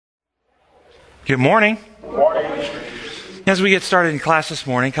Good morning. As we get started in class this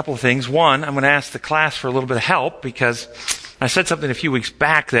morning, a couple of things. One, I'm going to ask the class for a little bit of help because I said something a few weeks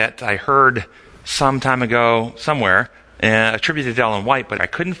back that I heard some time ago somewhere, attributed to Ellen White, but I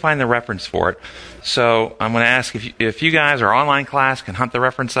couldn't find the reference for it. So I'm going to ask if you guys or online class can hunt the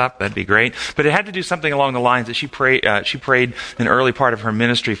reference up. That'd be great. But it had to do something along the lines that she prayed an early part of her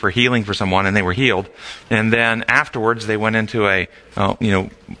ministry for healing for someone, and they were healed. And then afterwards, they went into a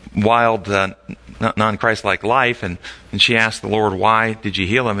wild, non-Christ-like life, and she asked the Lord, "Why did you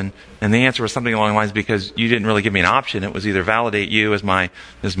heal him?" And the answer was something along the lines, because you didn't really give me an option. It was either validate you as my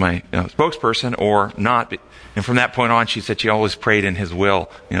spokesperson or not. And from that point on, she said she always prayed in His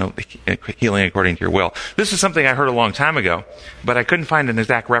will, healing according to your will. This is something I heard a long time ago, but I couldn't find an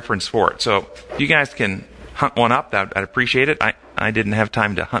exact reference for it. So if you guys can hunt one up, I'd appreciate it. I didn't have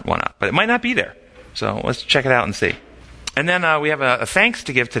time to hunt one up, but it might not be there. So let's check it out and see. And then we have a thanks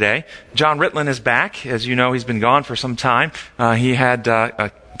to give today. John Ritlin is back. As you know, he's been gone for some time. He had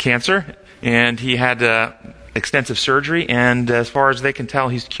cancer, and he had extensive surgery, and as far as they can tell,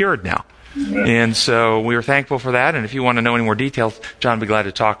 he's cured now. And so we are thankful for that. And if you want to know any more details, John will be glad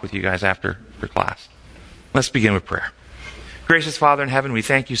to talk with you guys after your class. Let's begin with prayer. Gracious Father in heaven, we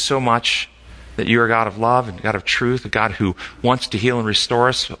thank you so much that you are a God of love and God of truth, a God who wants to heal and restore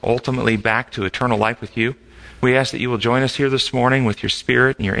us ultimately back to eternal life with you. We ask that you will join us here this morning with your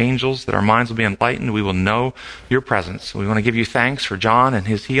Spirit and your angels, that our minds will be enlightened. We will know your presence. We want to give you thanks for John and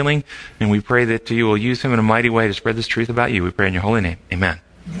his healing, and we pray that you will use him in a mighty way to spread this truth about you. We pray in your holy name. Amen.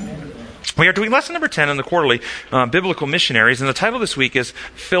 We are doing lesson number 10 in the quarterly Biblical Missionaries, and the title this week is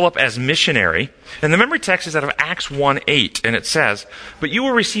Philip as Missionary. And the memory text is out of Acts 1:8, and it says, "But you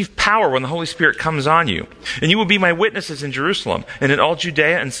will receive power when the Holy Spirit comes on you, and you will be my witnesses in Jerusalem, and in all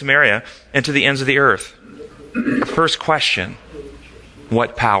Judea and Samaria, and to the ends of the earth." First question,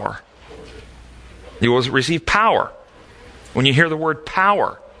 what power? You will receive power. When you hear the word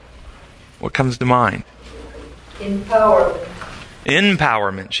power, what comes to mind? Empowerment.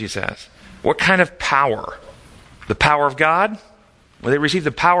 Empowerment, she says. What kind of power? The power of God? Will they receive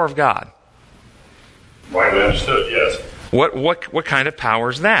the power of God? Widely understood, yes. What kind of power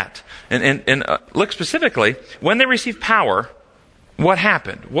is that? And look specifically, when they received power, what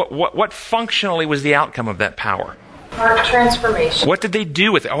happened? What functionally was the outcome of that power? Heart transformation. What did they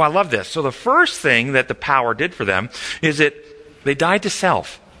do with it? Oh, I love this. So the first thing that the power did for them is that they died to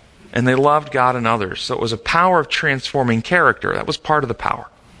self, and they loved God and others. So it was a power of transforming character. That was part of the power.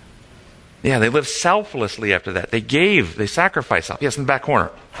 Yeah, they lived selflessly after that. They gave, they sacrificed self. Yes, in the back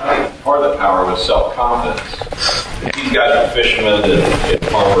corner. Part of the power was self-confidence. Yeah. These guys are fishermen and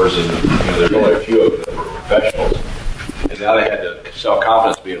farmers, and there's only a few of them that were professionals. And now they had the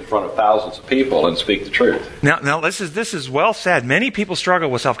self-confidence to be in front of thousands of people and speak the truth. Now this is well said. Many people struggle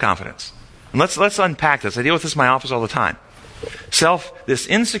with self-confidence. And let's unpack this. I deal with this in my office all the time. This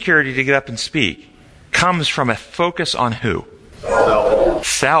insecurity to get up and speak comes from a focus on who?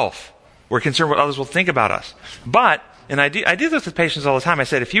 Self. We're concerned what others will think about us. But, and I do this with patients all the time. I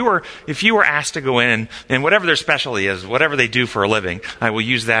said, if you were asked to go in and whatever their specialty is, whatever they do for a living, I will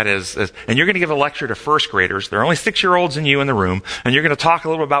use that as and you're going to give a lecture to first graders. There are only 6-year-olds and you in the room, and you're going to talk a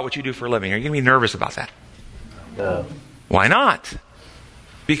little bit about what you do for a living. Are you going to be nervous about that? No. Why not?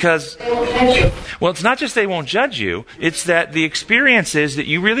 Because, well, it's not just they won't judge you. It's that the experience is that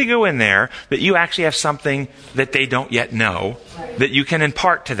you really go in there, that you actually have something that they don't yet know, that you can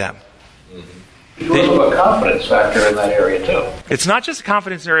impart to them. There's a confidence factor in that area, too. It's not just a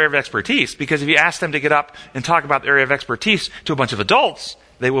confidence in their area of expertise, because if you ask them to get up and talk about their area of expertise to a bunch of adults,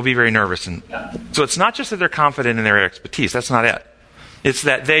 they will be very nervous. And so it's not just that they're confident in their area of expertise. That's not it. It's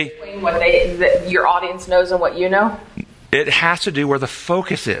that that your audience knows and what you know? It has to do where the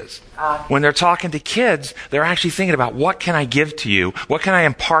focus is. When they're talking to kids, they're actually thinking about, what can I give to you? What can I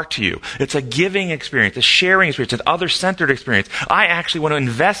impart to you? It's a giving experience, a sharing experience, an other-centered experience. I actually want to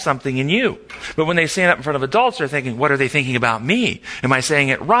invest something in you. But when they stand up in front of adults, they're thinking, what are they thinking about me? Am I saying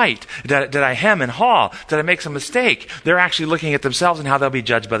it right? Did I hem and haw? Did I make some mistake? They're actually looking at themselves and how they'll be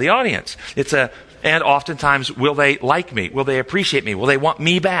judged by the audience. And oftentimes, will they like me? Will they appreciate me? Will they want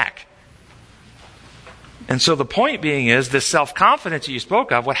me back? And so the point being is this self-confidence that you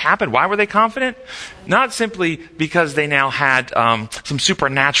spoke of, what happened? Why were they confident? Not simply because they now had some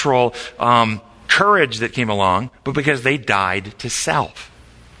supernatural courage that came along, but because they died to self.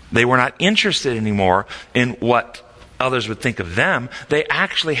 They were not interested anymore in what others would think of them. They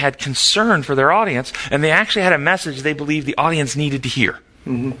actually had concern for their audience, and they actually had a message they believed the audience needed to hear.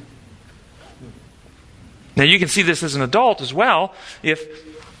 Mm-hmm. Now you can see this as an adult as well.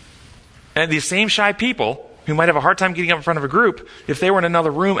 And these same shy people who might have a hard time getting up in front of a group, if they were in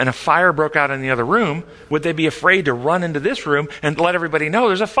another room and a fire broke out in the other room, would they be afraid to run into this room and let everybody know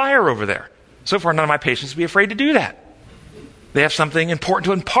there's a fire over there? So far, none of my patients would be afraid to do that. They have something important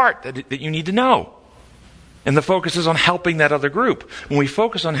to impart that you need to know. And the focus is on helping that other group. When we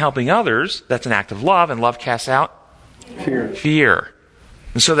focus on helping others, that's an act of love, and love casts out fear.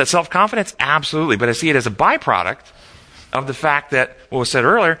 And so that self-confidence, absolutely. But I see it as a byproduct of the fact that, what was said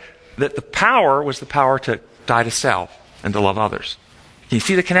earlier, that the power was the power to die to self and to love others. Can you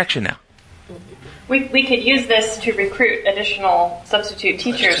see the connection now? We could use this to recruit additional substitute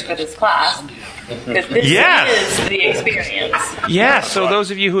teachers for this class. Because this is the experience. Yes, so those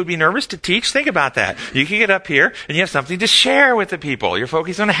of you who would be nervous to teach, think about that. You can get up here and you have something to share with the people. You're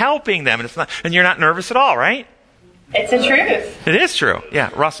focused on helping them, and you're not nervous at all, right? It's the truth. It is true.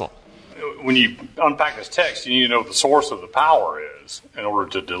 Yeah, Russell. When you unpack this text, you need to know what the source of the power is in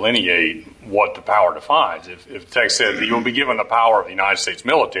order to delineate what the power defines. If the text says that you'll be given the power of the United States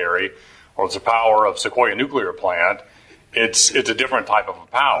military, or it's the power of Sequoia nuclear plant, it's a different type of a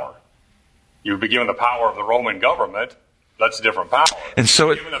power. You'll be given the power of the Roman government, that's a different power. And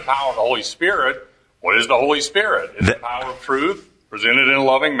so given the power of the Holy Spirit, what is the Holy Spirit? It's the power of truth, presented in a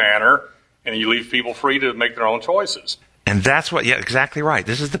loving manner, and you leave people free to make their own choices. And that's what, exactly right.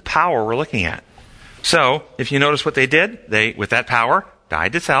 This is the power we're looking at. So, if you notice what they did, they, with that power,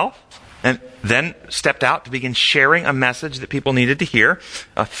 died to self, and then stepped out to begin sharing a message that people needed to hear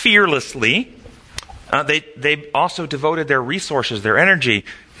fearlessly. They also devoted their resources, their energy,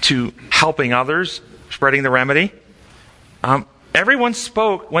 to helping others, spreading the remedy. Everyone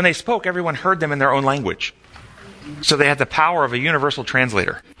spoke, when they spoke, everyone heard them in their own language. So they had the power of a universal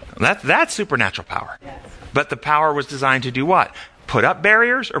translator. That's supernatural power. But the power was designed to do what? Put up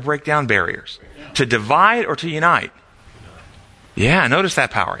barriers or break down barriers? To divide or to unite? Yeah, notice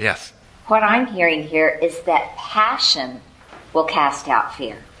that power, yes. What I'm hearing here is that passion will cast out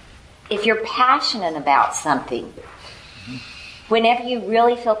fear. If you're passionate about something, whenever you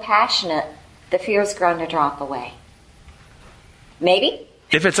really feel passionate, the fear is going to drop away. Maybe?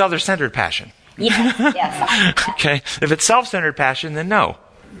 If it's other-centered passion. Yes. Okay. If it's self-centered passion, then no.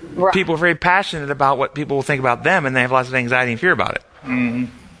 Right. People are very passionate about what people will think about them, and they have lots of anxiety and fear about it. Mm-hmm.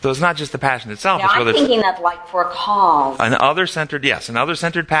 So it's not just the passion itself. Now, I'm thinking of like for a cause. An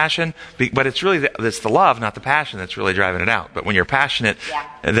other-centered passion, but it's really it's the love, not the passion, that's really driving it out. But when you're passionate,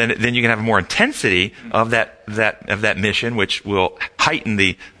 then you can have more intensity of that mission, which will heighten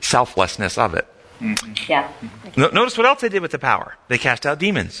the selflessness of it. Mm-hmm. Yeah. Notice what else they did with the power. They cast out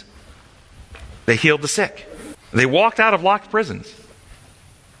demons. They healed the sick. They walked out of locked prisons.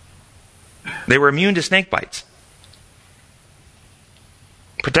 They were immune to snake bites.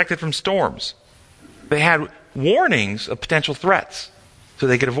 Protected from storms. They had warnings of potential threats so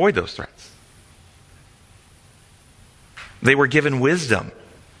they could avoid those threats. They were given wisdom.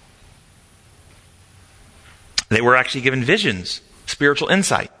 They were actually given visions, spiritual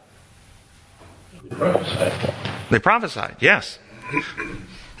insight. They prophesied, yes.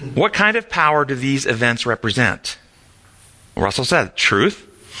 What kind of power do these events represent? Russell said, truth,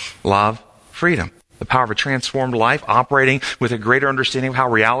 love, freedom. The power of a transformed life, operating with a greater understanding of how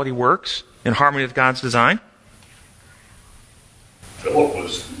reality works in harmony with God's design. Philip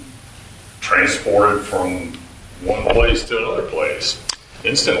was transported from one place to another place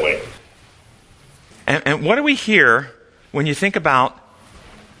instantly. And what do we hear when you think about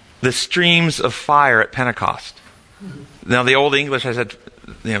the streams of fire at Pentecost? Now, the Old English has had,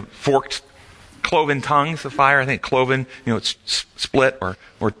 forked, cloven tongues of fire. I think cloven, it's split or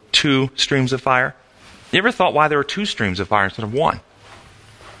two streams of fire. You ever thought why there were two streams of fire instead of one?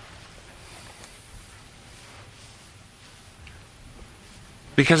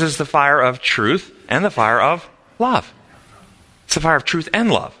 Because it's the fire of truth and the fire of love. It's the fire of truth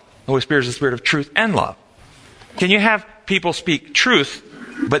and love. The Holy Spirit is the Spirit of truth and love. Can you have people speak truth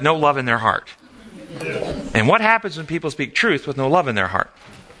but no love in their heart? And what happens when people speak truth with no love in their heart?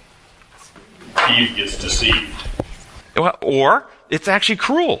 He gets deceived. Or it's actually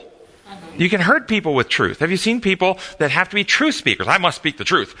cruel. You can hurt people with truth. Have you seen people that have to be truth speakers? I must speak the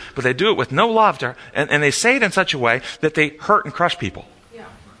truth. But they do it with no love, and they say it in such a way that they hurt and crush people. Yeah.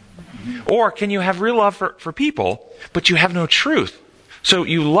 Or can you have real love for people, but you have no truth? So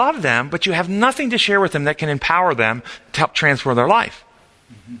you love them, but you have nothing to share with them that can empower them to help transform their life.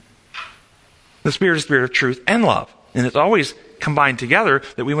 Mm-hmm. The Spirit is the Spirit of truth and love. And it's always combined together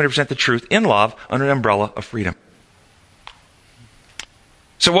that we want to present the truth in love under an umbrella of freedom.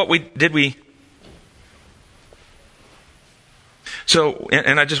 So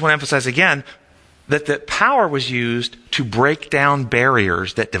and I just want to emphasize again that the power was used to break down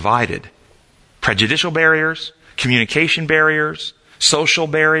barriers that divided. prejudicial barriers, communication barriers, social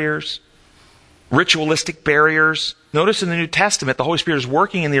barriers, ritualistic barriers. Notice in the New Testament, the Holy Spirit is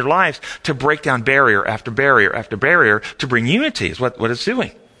working in their lives to break down barrier after barrier after barrier to bring unity is what it's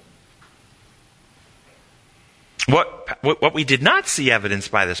doing. What we did not see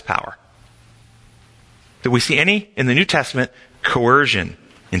evidenced by this power. Did we see any in the New Testament? Coercion,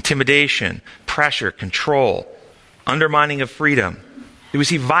 intimidation, pressure, control, undermining of freedom. Did we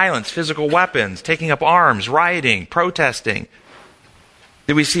see violence, physical weapons, taking up arms, rioting, protesting?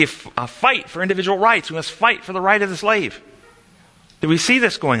 Did we see a fight for individual rights? We must fight for the right of the slave. Did we see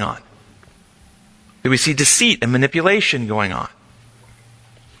this going on? Did we see deceit and manipulation going on?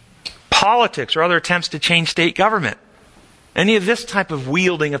 Politics or other attempts to change state government? Any of this type of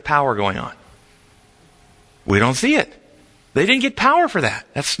wielding of power going on? We don't see it. They didn't get power for that.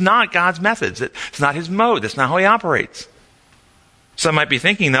 That's not God's methods. It's not His mode. That's not how He operates. Some might be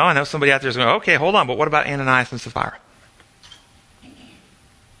thinking, though, I know somebody out there is going, okay, hold on, but what about Ananias and Sapphira?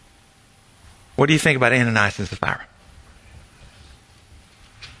 What do you think about Ananias and Sapphira?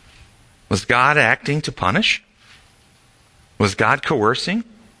 Was God acting to punish? Was God coercing?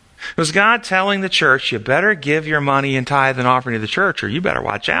 Was God telling the church, you better give your money and tithe and offering to the church or you better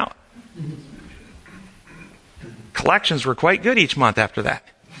watch out? Collections were quite good each month after that.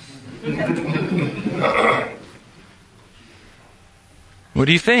 What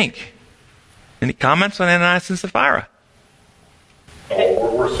do you think? Any comments on Ananias and Sapphira?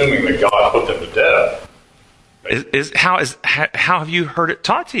 Well, we're assuming that God put them to death. How have you heard it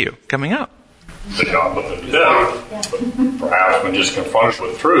taught to you coming up? That God put them to death. But perhaps when just confronted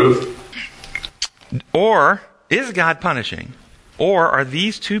with truth. Or is God punishing? Or are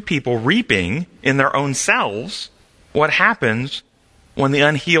these two people reaping in their own selves what happens when the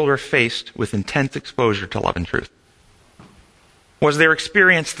unhealed are faced with intense exposure to love and truth? Was their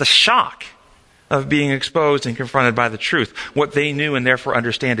experience the shock of being exposed and confronted by the truth, what they knew and therefore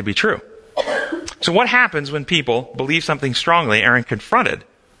understand to be true? So what happens when people believe something strongly and are confronted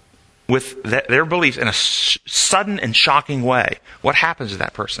with their beliefs in a sudden and shocking way? What happens to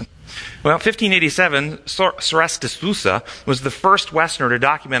that person? Well, 1587, Soares de Sousa was the first Westerner to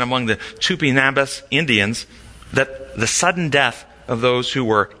document among the Tupinambas Indians that the sudden death of those who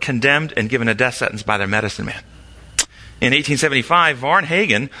were condemned and given a death sentence by their medicine man. In 1875,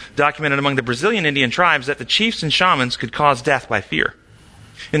 Varnhagen documented among the Brazilian Indian tribes that the chiefs and shamans could cause death by fear.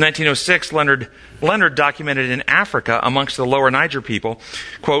 In 1906, Leonard documented in Africa amongst the lower Niger people,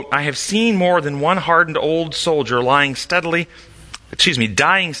 quote, I have seen more than one hardened old soldier dying steadily,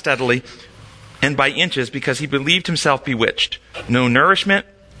 and by inches because he believed himself bewitched. No nourishment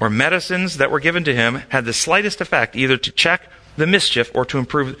or medicines that were given to him had the slightest effect either to check the mischief or to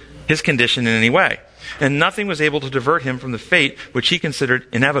improve his condition in any way. And nothing was able to divert him from the fate which he considered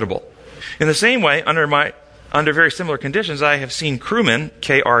inevitable. In the same way, under very similar conditions, I have seen crewmen,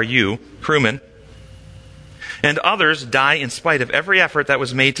 K-R-U, crewmen, and others die in spite of every effort that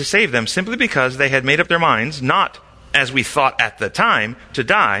was made to save them, simply because they had made up their minds, not, as we thought at the time, to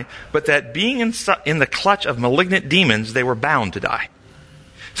die, but that being in the clutch of malignant demons, they were bound to die.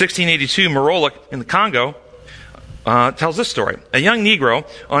 1682, Marolek in the Congo tells this story. A young Negro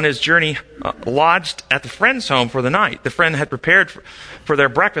on his journey lodged at the friend's home for the night. The friend had prepared for their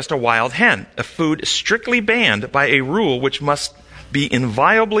breakfast a wild hen, a food strictly banned by a rule which must be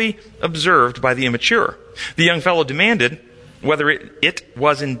inviolably observed by the immature. The young fellow demanded whether it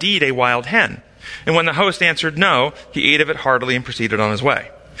was indeed a wild hen. And when the host answered no, he ate of it heartily and proceeded on his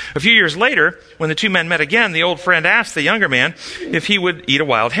way. A few years later, when the two men met again, the old friend asked the younger man if he would eat a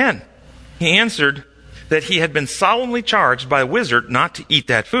wild hen. He answered that he had been solemnly charged by a wizard not to eat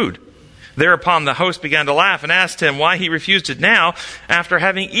that food. Thereupon the host began to laugh and asked him why he refused it now after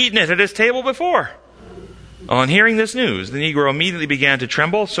having eaten it at his table before. On hearing this news, the Negro immediately began to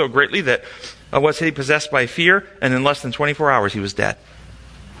tremble so greatly that was he possessed by fear, and in less than 24 hours he was dead.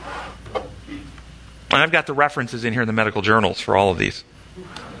 And I've got the references in here in the medical journals for all of these.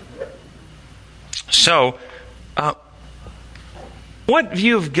 So, what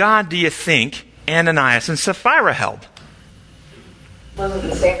view of God do you think Ananias and Sapphira held? Wasn't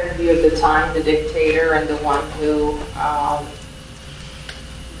the standard view of the time the dictator and the one who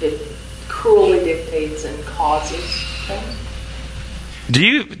cruelly dictates and causes things? Do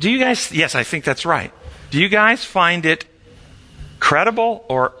you guys? Yes, I think that's right. Do you guys find it credible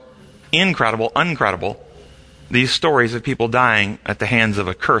or uncredible, these stories of people dying at the hands of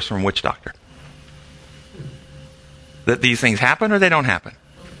a curse from a witch doctor? That these things happen or they don't happen?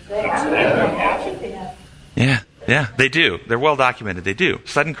 They happen. Yeah, they do. They're well documented. They do.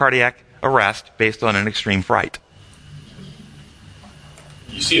 Sudden cardiac arrest based on an extreme fright.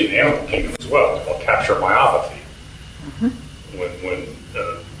 You You see it in the animal kingdom as well. It's called capture myopathy. When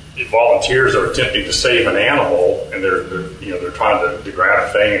volunteers are attempting to save an animal and they're trying to grab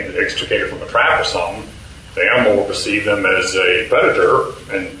a thing and extricate it from a trap or something, the animal will perceive them as a predator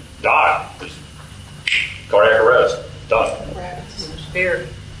and die. Just cardiac arrest. Done. Fear.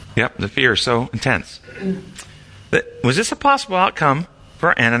 Yep, the fear is so intense. Was this a possible outcome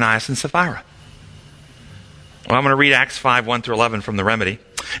for Ananias and Sapphira? Well, I'm going to read Acts 5, 1 through 11 from the Remedy.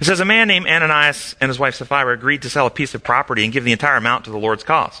 It says, a man named Ananias and his wife Sapphira agreed to sell a piece of property and give the entire amount to the Lord's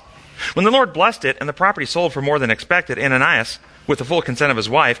cause. When the Lord blessed it and the property sold for more than expected, Ananias, with the full consent of his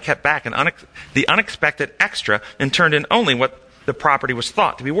wife, kept back the unexpected extra and turned in only what the property was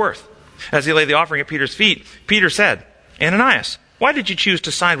thought to be worth. As he laid the offering at Peter's feet, Peter said, Ananias, why did you choose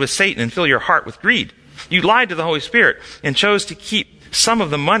to side with Satan and fill your heart with greed? You lied to the Holy Spirit and chose to keep some of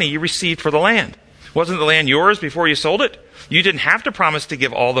the money you received for the land. Wasn't the land yours before you sold it? You didn't have to promise to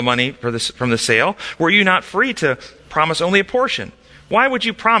give all the money from the sale. Were you not free to promise only a portion? Why would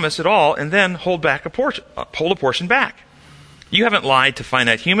you promise it all and then hold a portion back? You haven't lied to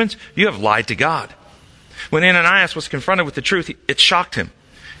finite humans. You have lied to God. When Ananias was confronted with the truth, it shocked him,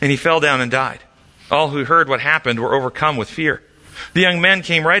 and he fell down and died. All who heard what happened were overcome with fear. The young men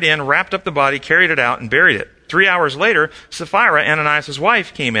came right in, wrapped up the body, carried it out, and buried it. 3 hours later, Sapphira, Ananias'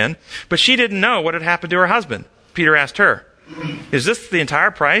 wife, came in, but she didn't know what had happened to her husband. Peter asked her, is this the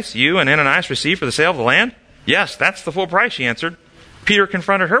entire price you and Ananias received for the sale of the land? Yes, that's the full price, she answered. Peter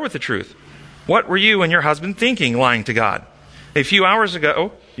confronted her with the truth. What were you and your husband thinking, lying to God? A few hours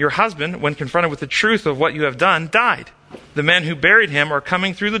ago, your husband, when confronted with the truth of what you have done, died. The men who buried him are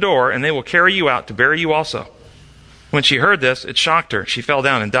coming through the door, and they will carry you out to bury you also. When she heard this, it shocked her. She fell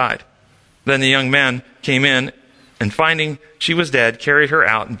down and died. Then the young men came in, and finding she was dead, carried her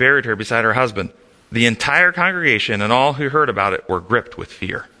out and buried her beside her husband. The entire congregation and all who heard about it were gripped with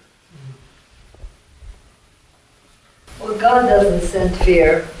fear. Well, God doesn't send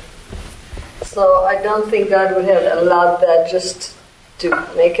fear. So I don't think God would have allowed that just to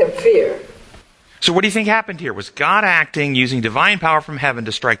make him fear. So what do you think happened here? Was God acting using divine power from heaven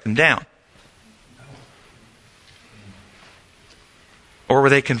to strike them down? Or were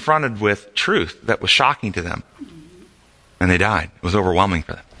they confronted with truth that was shocking to them? And they died. It was overwhelming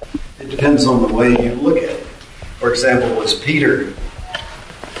for them. It depends on the way you look at it. For example, was Peter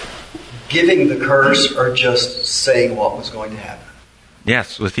giving the curse or just saying what was going to happen?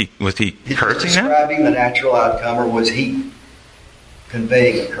 Yes. Was he cursing them? Describing the natural outcome, or was he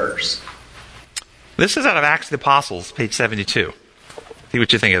conveying a curse? This is out of Acts of the Apostles, page 72. See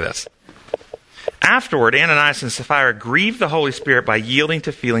what you think of this. Afterward, Ananias and Sapphira grieved the Holy Spirit by yielding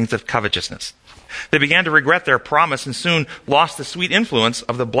to feelings of covetousness. They began to regret their promise and soon lost the sweet influence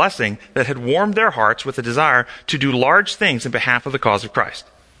of the blessing that had warmed their hearts with a desire to do large things in behalf of the cause of Christ.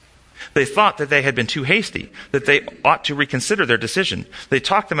 They thought that they had been too hasty, that they ought to reconsider their decision. They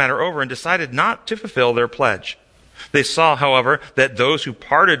talked the matter over and decided not to fulfill their pledge. They saw, however, that those who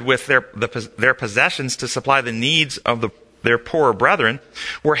parted with their possessions to supply the needs of their poorer brethren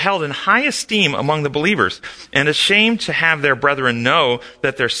were held in high esteem among the believers, and ashamed to have their brethren know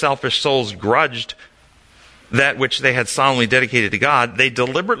that their selfish souls grudged that which they had solemnly dedicated to God, they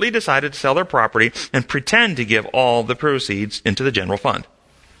deliberately decided to sell their property and pretend to give all the proceeds into the general fund,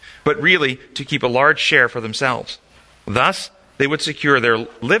 but really to keep a large share for themselves. Thus, they would secure their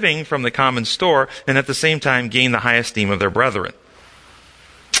living from the common store and at the same time gain the high esteem of their brethren.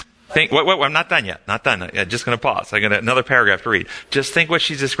 Wait, I'm not done yet. Not done. I'm just going to pause. I got another paragraph to read. Just think what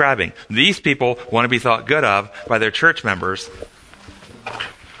she's describing. These people want to be thought good of by their church members.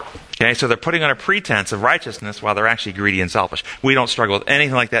 Okay, so they're putting on a pretense of righteousness while they're actually greedy and selfish. We don't struggle with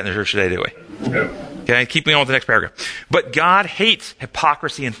anything like that in the church today, do we? Okay, keeping on with the next paragraph. But God hates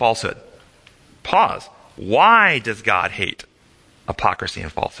hypocrisy and falsehood. Pause. Why does God hate hypocrisy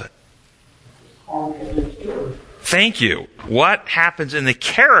and falsehood? Thank you. What happens in the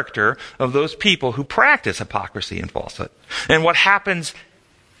character of those people who practice hypocrisy and falsehood? And what happens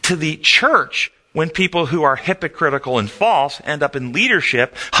to the church when people who are hypocritical and false end up in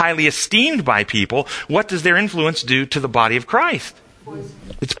leadership, highly esteemed by people? What does their influence do to the body of Christ? Poison.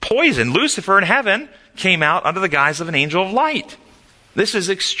 It's poison. Lucifer in heaven came out under the guise of an angel of light. This is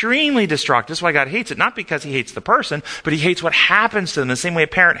extremely destructive. That's why God hates it. Not because he hates the person, but he hates what happens to them. The same way a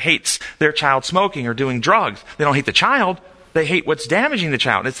parent hates their child smoking or doing drugs. They don't hate the child. They hate what's damaging the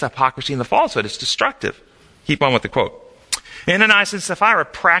child. It's the hypocrisy and the falsehood. It's destructive. Keep on with the quote. Ananias and Sapphira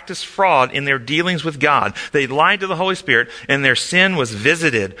practiced fraud in their dealings with God. They lied to the Holy Spirit, and their sin was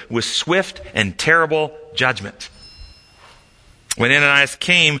visited with swift and terrible judgment. When Ananias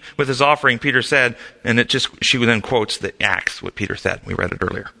came with his offering, Peter said, and she then quotes the Acts, what Peter said. We read it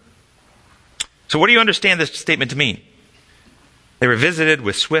earlier. So what do you understand this statement to mean? They were visited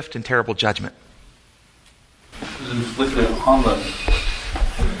with swift and terrible judgment. It was inflicted upon them.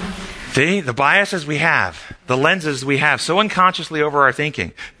 See, the biases we have, the lenses we have so unconsciously over our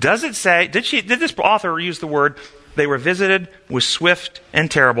thinking. Does it say, did this author use the word, they were visited with swift and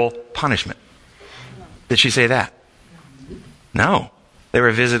terrible punishment? Did she say that? No. They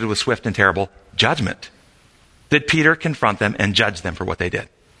were visited with swift and terrible judgment. Did Peter confront them and judge them for what they did?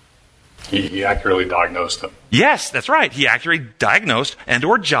 He accurately diagnosed them. Yes, that's right. He accurately diagnosed and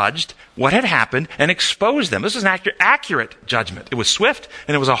or judged what had happened and exposed them. This is an accurate judgment. It was swift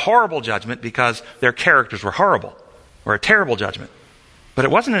and it was a horrible judgment because their characters were horrible, or a terrible judgment. But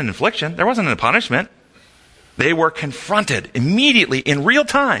it wasn't an infliction. There wasn't a punishment. They were confronted immediately in real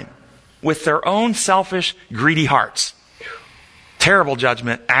time with their own selfish, greedy hearts. Terrible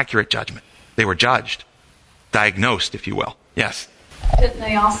judgment, accurate judgment. They were judged, diagnosed, if you will. Yes? Didn't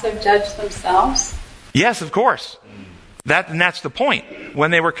they also judge themselves? Yes, of course. That's the point.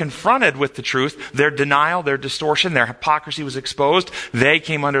 When they were confronted with the truth, their denial, their distortion, their hypocrisy was exposed. They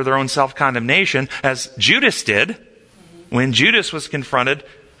came under their own self-condemnation, as Judas did when Judas was confronted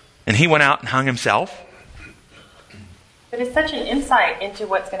and he went out and hung himself. But it's such an insight into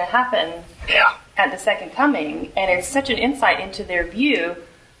what's going to happen at the second coming, and it's such an insight into their view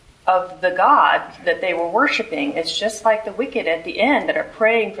of the God that they were worshiping. It's just like the wicked at the end that are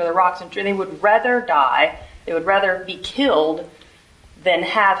praying for the rocks and trees. They would rather die, they would rather be killed than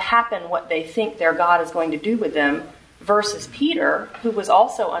have happen what they think their God is going to do with them, versus Peter, who was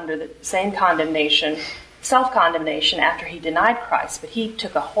also under the same condemnation, self-condemnation after he denied Christ, but he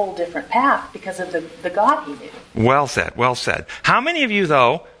took a whole different path because of the God he knew. Well said, well said. How many of you,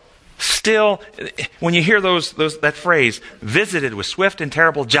 though, still, when you hear that phrase, visited with swift and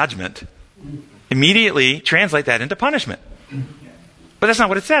terrible judgment, immediately translate that into punishment? But that's not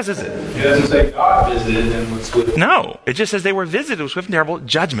what it says, is it? It doesn't say God visited them with swift. No, it just says they were visited with swift and terrible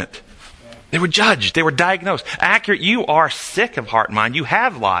judgment. They were judged. They were diagnosed. Accurate. You are sick of heart and mind. You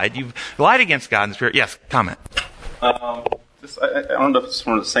have lied. You've lied against God and the Spirit. Yes, comment. I don't know if it's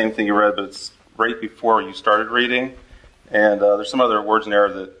from the same thing you read, but it's right before you started reading. And there's some other words in there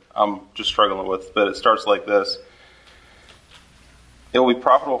that I'm just struggling with. But it starts like this. It will be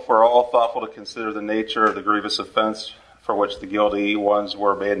profitable for all thoughtful to consider the nature of the grievous offense for which the guilty ones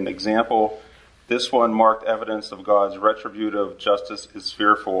were made an example. This one marked evidence of God's retributive justice is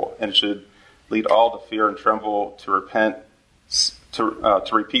fearful and should lead all to fear and tremble, to repent, to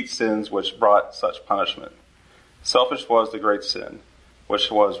repeat sins which brought such punishment. Selfish was the great sin, which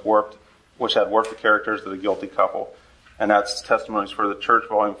had warped the characters of the guilty couple, and that's Testimonies for the Church,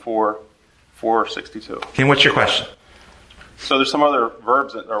 Volume 4, 462. Okay, what's your question? So there's some other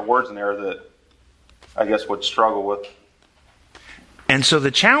verbs or words in there that I guess would struggle with. And so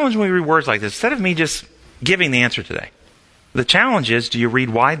the challenge when we read words like this, instead of me just giving the answer today, the challenge is, do you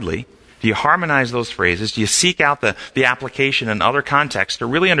read widely? Do you harmonize those phrases? Do you seek out the application in other contexts to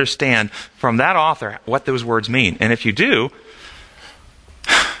really understand from that author what those words mean? And if you do,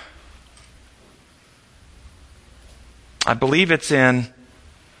 I believe it's in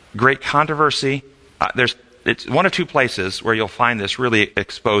Great Controversy. It's one of two places where you'll find this really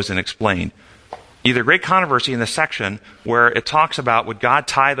exposed and explained. Either Great Controversy in the section where it talks about, would God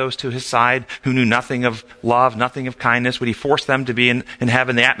tie those to his side who knew nothing of love, nothing of kindness? Would he force them to be in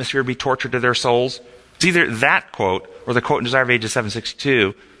heaven, the atmosphere be tortured to their souls? It's either that quote or the quote in Desire of Ages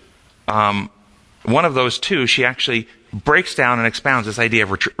 762. One of those two, she actually breaks down and expounds this idea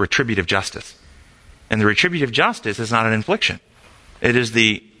of retributive justice. And the retributive justice is not an infliction. It is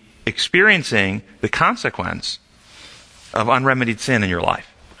the experiencing the consequence of unremedied sin in your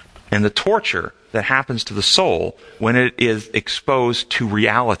life. And the torture that happens to the soul when it is exposed to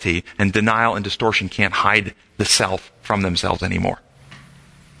reality, and denial and distortion can't hide the self from themselves anymore.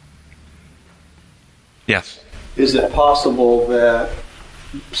 Yes? Is it possible that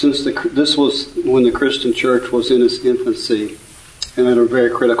since this was when the Christian church was in its infancy and at a very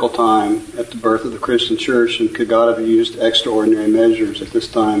critical time at the birth of the Christian church, and could God have used extraordinary measures at this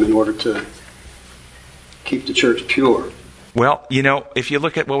time in order to keep the church pure? Well, if you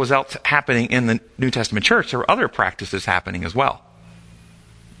look at what was happening in the New Testament church, there were other practices happening as well.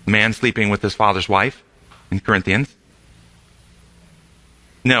 Man sleeping with his father's wife in Corinthians.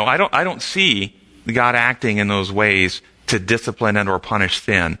 No, I don't see God acting in those ways to discipline and or punish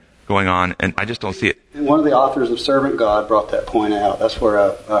sin going on, and I just don't see it. And one of the authors of Servant God brought that point out. That's where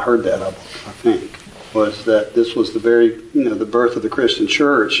I heard that, I think, was that this was the very, the birth of the Christian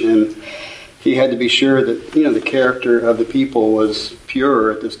church, and he had to be sure that, the character of the people was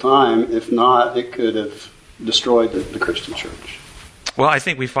pure at this time. If not, it could have destroyed the Christian church. Well, I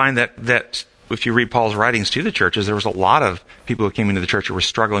think we find that if you read Paul's writings to the churches, there was a lot of people who came into the church who were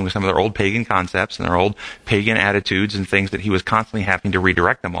struggling with some of their old pagan concepts and their old pagan attitudes and things that he was constantly having to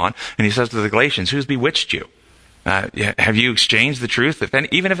redirect them on. And he says to the Galatians, who's bewitched you? Have you exchanged the truth?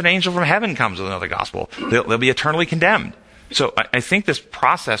 Even if an angel from heaven comes with another gospel, they'll be eternally condemned. So I think this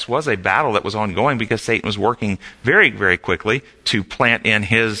process was a battle that was ongoing because Satan was working very, very quickly to plant in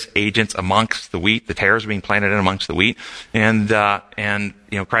his agents amongst the wheat. The tares were being planted in amongst the wheat. And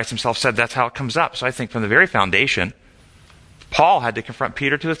Christ himself said that's how it comes up. So I think from the very foundation, Paul had to confront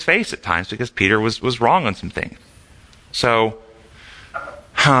Peter to his face at times because Peter was wrong on some things. So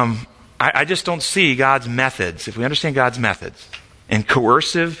I just don't see God's methods. If we understand God's methods, and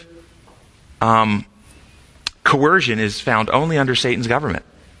coercion is found only under Satan's government.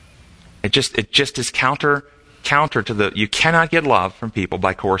 It just is counter to you cannot get love from people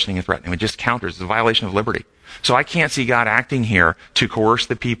by coercing and threatening. It just counters. It's a violation of liberty. So I can't see God acting here to coerce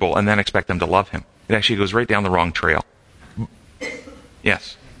the people and then expect them to love him. It actually goes right down the wrong trail.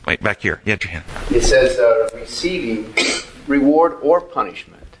 Yes. Wait, back here. You had your hand. It says receiving reward or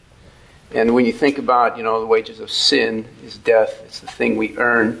punishment. And when you think about, the wages of sin is death. It's the thing we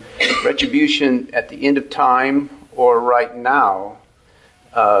earn. Retribution at the end of time or right now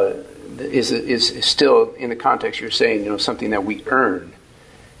is still, in the context you're saying, something that we earn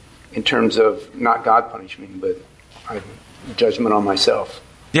in terms of not God punishing me, but judgment on myself.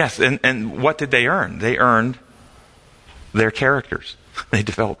 Yes, and what did they earn? They earned their characters. They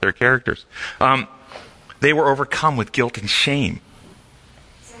developed their characters. They were overcome with guilt and shame.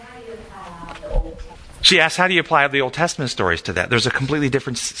 She asked, how do you apply the Old Testament stories to that? There's a completely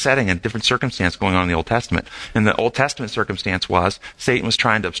different setting and different circumstance going on in the Old Testament. And the Old Testament circumstance was Satan was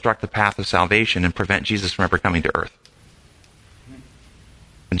trying to obstruct the path of salvation and prevent Jesus from ever coming to earth.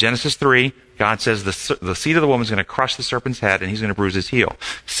 In Genesis 3, God says the seed of the woman is going to crush the serpent's head and he's going to bruise his heel.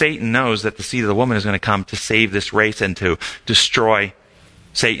 Satan knows that the seed of the woman is going to come to save this race and to destroy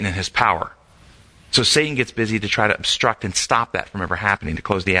Satan and his power. So Satan gets busy to try to obstruct and stop that from ever happening, to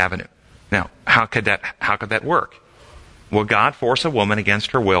close the avenue. Now, how could that work? Will God force a woman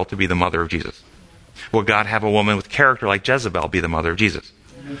against her will to be the mother of Jesus? Will God have a woman with character like Jezebel be the mother of Jesus?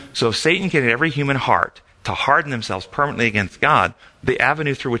 So if Satan can get every human heart to harden themselves permanently against God, the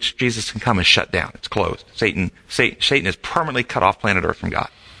avenue through which Jesus can come is shut down. It's closed. Satan is permanently cut off planet Earth from God,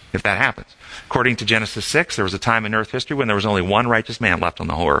 if that happens. According to Genesis 6, there was a time in Earth history when there was only one righteous man left on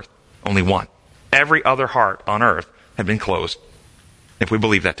the whole earth. Only one. Every other heart on earth had been closed, if we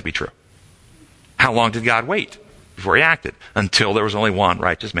believe that to be true. How long did God wait before he acted? Until there was only one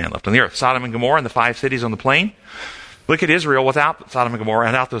righteous man left on the earth. Sodom and Gomorrah and the 5 cities on the plain. Look at Israel without Sodom and Gomorrah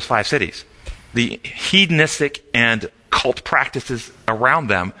and without those 5 cities. The hedonistic and cult practices around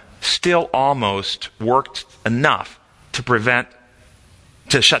them still almost worked enough to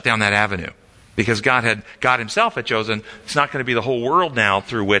shut down that avenue. Because God himself had chosen, it's not going to be the whole world now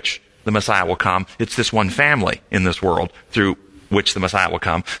through which the Messiah will come. It's this one family in this world through which the Messiah will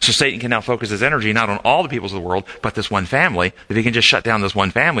come. So Satan can now focus his energy not on all the peoples of the world, but this one family. If he can just shut down this one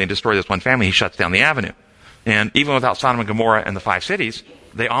family and destroy this one family, he shuts down the avenue. And even without Sodom and Gomorrah and the 5 cities,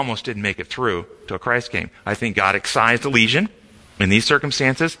 they almost didn't make it through till Christ came. I think God excised a legion in these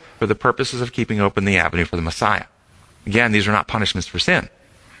circumstances for the purposes of keeping open the avenue for the Messiah. Again, these are not punishments for sin.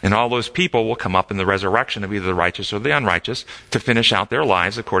 And all those people will come up in the resurrection of either the righteous or the unrighteous to finish out their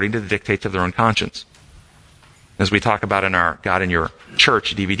lives according to the dictates of their own conscience. As we talk about in our God in Your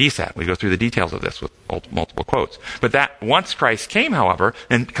Church DVD set, we go through the details of this with multiple quotes. But that once Christ came, however,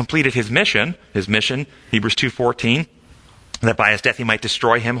 and completed his mission, Hebrews 2:14, that by his death he might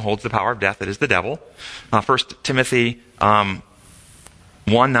destroy him who holds the power of death, that is the devil. 1 Timothy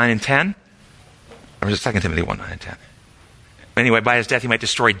 1:9 and 10, or is it 2 Timothy 1:9 and 10? Anyway, by his death he might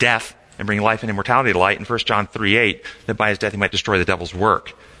destroy death and bring life and immortality to light. And 1 John 3:8, that by his death he might destroy the devil's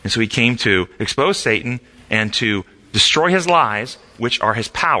work. And so he came to expose Satan and to destroy his lies, which are his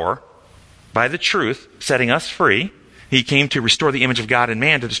power, by the truth, setting us free. He came to restore the image of God in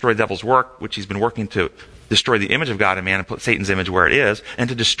man, to destroy the devil's work, which he's been working to destroy the image of God in man and put Satan's image where it is, and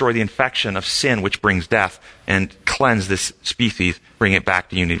to destroy the infection of sin, which brings death, and cleanse this species, bring it back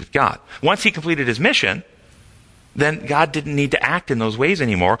to unity with God. Once he completed his mission, then God didn't need to act in those ways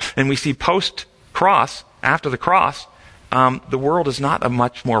anymore. And we see post-cross, after the cross, the world is not a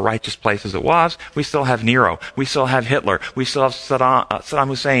much more righteous place as it was. We still have Nero. We still have Hitler. We still have Saddam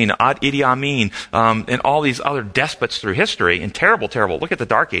Hussein, Idi Amin, and all these other despots through history. And terrible, look at the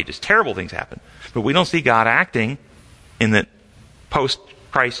Dark Ages. Terrible things happen. But we don't see God acting in the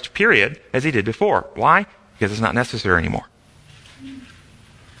Christ, period, as he did before. Why? Because it's not necessary anymore.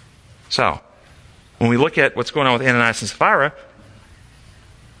 So, when we look at what's going on with Ananias and Sapphira,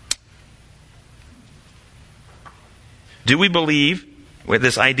 do we believe with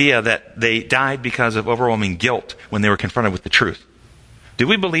this idea that they died because of overwhelming guilt when they were confronted with the truth? Do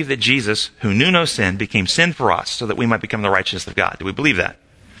we believe that Jesus, who knew no sin, became sin for us so that we might become the righteousness of God? Do we believe that?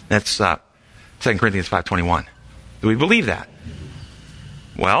 That's 2 Corinthians 5:21. Do we believe that?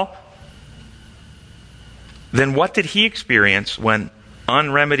 Well, then what did he experience when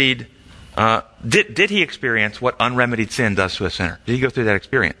unremedied... Did he experience what unremedied sin does to a sinner? Did he go through that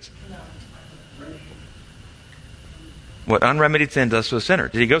experience? What unremedied sin does to a sinner.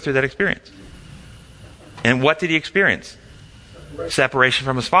 Did he go through that experience? And what did he experience? Separation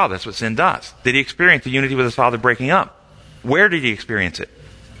from his Father. That's what sin does. Did he experience the unity with his Father breaking up? Where did he experience it?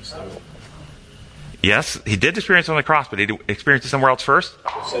 Yes, he did experience it on the cross, but did he experience it somewhere else first?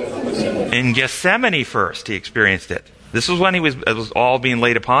 In Gethsemane first, he experienced it. This was when it was all being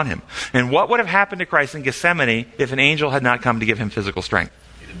laid upon him. And what would have happened to Christ in Gethsemane if an angel had not come to give him physical strength?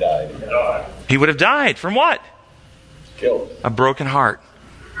 He died. He would have died. From what? Killed. A broken heart.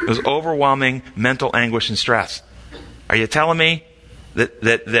 It was overwhelming mental anguish and stress. Are you telling me that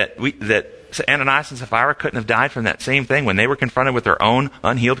Ananias and Sapphira couldn't have died from that same thing when they were confronted with their own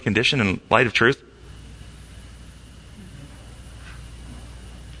unhealed condition in light of truth?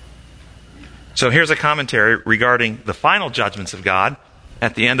 So here's a commentary regarding the final judgments of God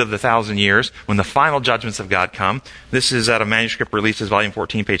at the end of the 1,000 years, when the final judgments of God come. This is out of Manuscript Releases, Volume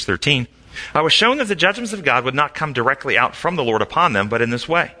 14, page 13. I was shown that the judgments of God would not come directly out from the Lord upon them, but in this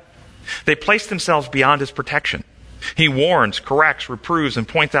way. They place themselves beyond his protection. He warns, corrects, reproves, and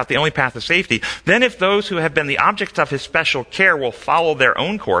points out the only path of safety. Then if those who have been the objects of his special care will follow their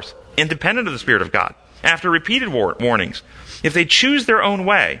own course, independent of the Spirit of God, after repeated warnings, if they choose their own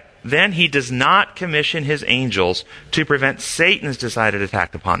way, then he does not commission his angels to prevent Satan's decided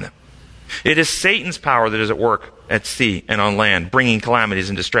attack upon them. It is Satan's power that is at work at sea and on land, bringing calamities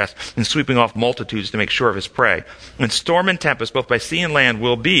and distress and sweeping off multitudes to make sure of his prey. And storm and tempest, both by sea and land,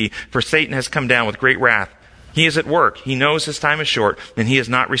 will be, for Satan has come down with great wrath. He is at work. He knows his time is short, and he is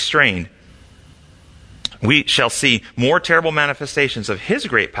not restrained. We shall see more terrible manifestations of his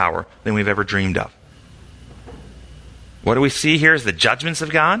great power than we've ever dreamed of. What do we see here is the judgments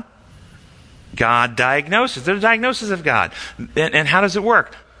of God. God diagnoses. They're the diagnosis of God. And how does it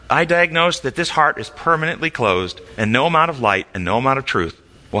work? I diagnose that this heart is permanently closed, and no amount of light and no amount of truth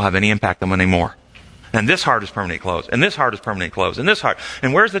will have any impact on them anymore. And this heart is permanently closed, and this heart is permanently closed, and this heart.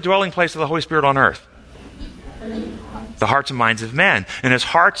 And where's the dwelling place of the Holy Spirit on earth? The hearts and minds of men. And as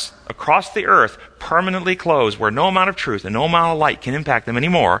hearts across the earth permanently closed, where no amount of truth and no amount of light can impact them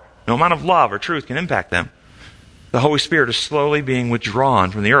anymore, no amount of love or truth can impact them, the Holy Spirit is slowly being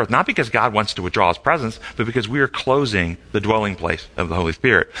withdrawn from the earth. Not because God wants to withdraw his presence, but because we are closing the dwelling place of the Holy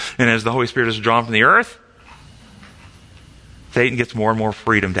Spirit. And as the Holy Spirit is withdrawn from the earth, Satan gets more and more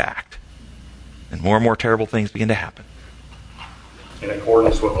freedom to act. And more terrible things begin to happen. In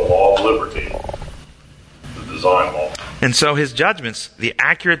accordance with the law of liberty, the design law. And so his judgments, the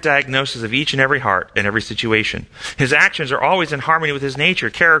accurate diagnosis of each and every heart and every situation. His actions are always in harmony with his nature,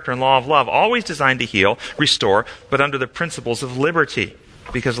 character, and law of love, always designed to heal, restore, but under the principles of liberty,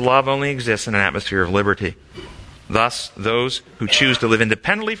 because love only exists in an atmosphere of liberty. Thus, those who choose to live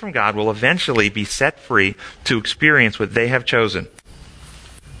independently from God will eventually be set free to experience what they have chosen.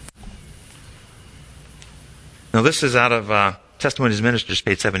 Now this is out of Testimonies of Ministers,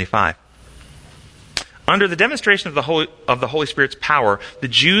 page 75. Under the demonstration of the Holy Spirit's power, the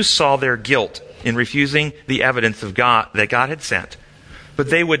Jews saw their guilt in refusing the evidence of God that God had sent, but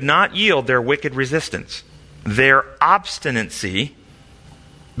they would not yield their wicked resistance. Their obstinacy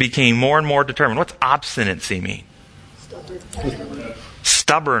became more and more determined. What's obstinacy mean?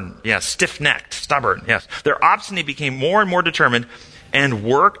 Stubborn, yes. Stiff-necked, stubborn, yes. Their obstinacy became more and more determined and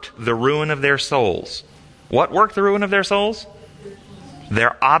worked the ruin of their souls. What worked the ruin of their souls?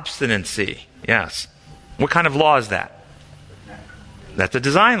 Their obstinacy, yes. What kind of law is that? That's a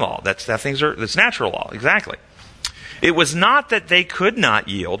design law. That's natural law, exactly. It was not that they could not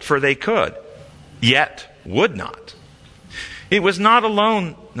yield, for they could, yet would not. It was not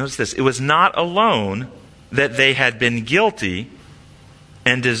alone, notice this, it was not alone that they had been guilty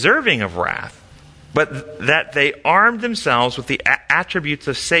and deserving of wrath, but that they armed themselves with the attributes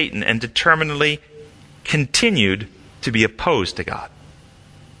of Satan and determinedly continued to be opposed to God.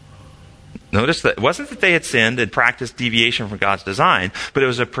 Notice that it wasn't that they had sinned and practiced deviation from God's design, but it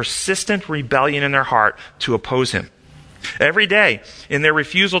was a persistent rebellion in their heart to oppose him. Every day, in their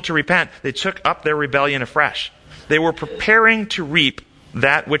refusal to repent, they took up their rebellion afresh. They were preparing to reap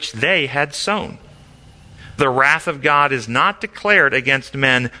that which they had sown. The wrath of God is not declared against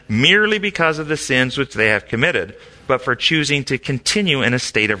men merely because of the sins which they have committed, but for choosing to continue in a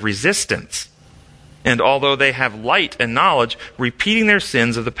state of resistance. And although they have light and knowledge, repeating their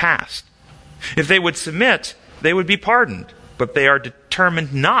sins of the past. If they would submit, they would be pardoned, but they are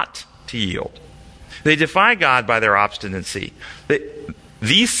determined not to yield. They defy God by their obstinacy.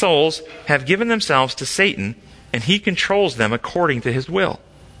 These souls have given themselves to Satan, and he controls them according to his will.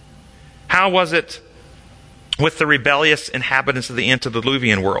 How was it with the rebellious inhabitants of the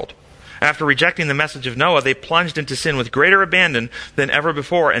antediluvian world? After rejecting the message of Noah, they plunged into sin with greater abandon than ever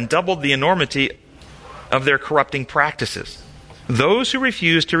before and doubled the enormity of their corrupting practices. Those who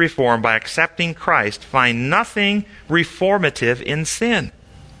refuse to reform by accepting Christ find nothing reformative in sin.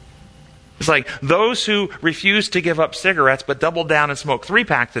 It's like those who refuse to give up cigarettes but double down and smoke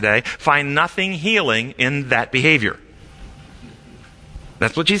 3-packs a day find nothing healing in that behavior.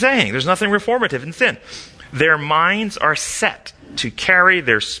 That's what she's saying. There's nothing reformative in sin. Their minds are set to carry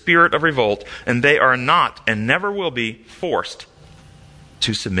their spirit of revolt, and they are not and never will be forced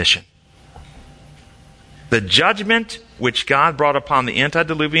to submission. The judgment which God brought upon the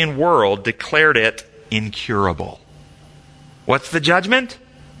antediluvian world declared it incurable. What's the judgment?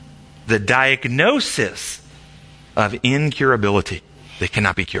 The diagnosis of incurability. They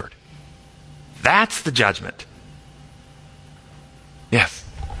cannot be cured. That's the judgment. Yes?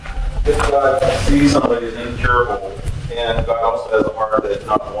 If God sees somebody as incurable, and God also has a heart that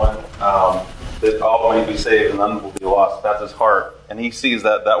not one, that all may be saved and none will be lost, that's his heart. And he sees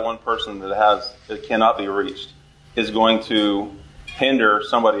that one person that cannot be reached is going to hinder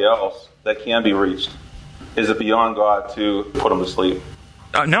somebody else that can be reached. Is it beyond God to put him to sleep?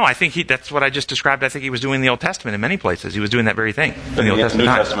 No, I think that's what I just described. I think he was doing in the Old Testament in many places. He was doing that very thing in the Old Testament.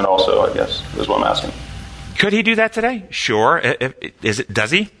 New Testament also, I guess, is what I'm asking. Could he do that today? Sure.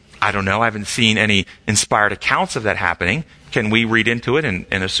 Does he? I don't know. I haven't seen any inspired accounts of that happening. Can we read into it and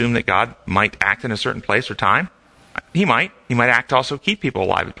assume that God might act in a certain place or time? He might. He might act to also keep people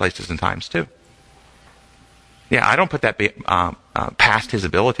alive at places and times too. Yeah, I don't put that past his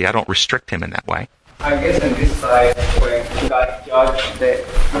ability. I don't restrict him in that way. I guess in this side, when God judged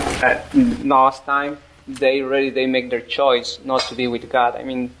at Noah's time, they make their choice not to be with God. I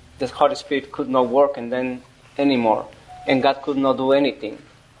mean, the Holy Spirit could not work in them anymore, and God could not do anything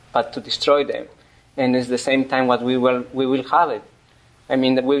but to destroy them. And it's the same time what we will have it. I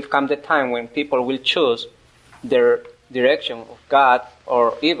mean, there will come the time when people will choose their direction of God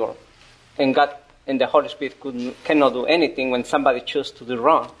or evil, and God and the Holy Spirit cannot do anything when somebody chooses to do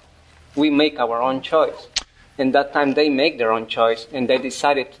wrong. We make our own choice. And that time they make their own choice, and they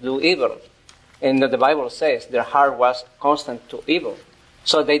decided to do evil. And the Bible says their heart was constant to evil.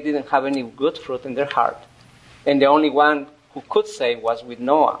 So they didn't have any good fruit in their heart. And the only one who could save was with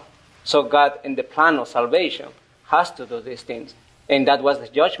Noah. So God, in the plan of salvation, has to do these things. And that was the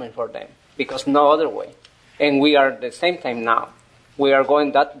judgment for them, because no other way. And we are at the same time now. We are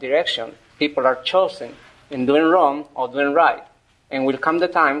going that direction. People are choosing and doing wrong or doing right. And will come the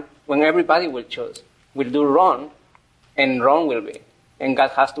time when everybody will choose, will do wrong, and wrong will be. And God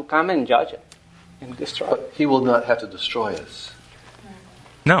has to come and judge it and destroy it. But he will not have to destroy us.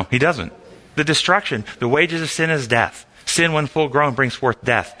 No, he doesn't. The destruction, the wages of sin is death. Sin, when full grown, brings forth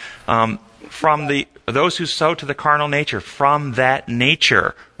death. From those who sow to the carnal nature, from that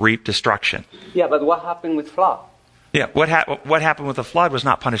nature reap destruction. Yeah, but what happened with flood? Yeah, what happened with the flood was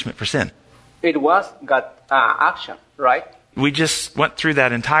not punishment for sin. It was God's action, right? We just went through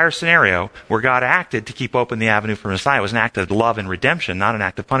that entire scenario where God acted to keep open the avenue for Messiah. It was an act of love and redemption, not an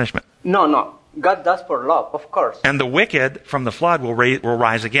act of punishment. No. God does for love, of course. And the wicked from the flood will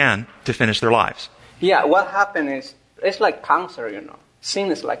rise again to finish their lives. Yeah, what happened is, it's like cancer,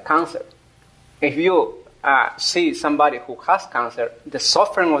 Sin is like cancer. If you see somebody who has cancer, the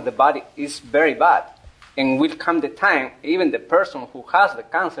suffering of the body is very bad. And will come the time, even the person who has the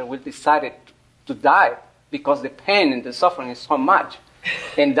cancer will decide to die, because the pain and the suffering is so much.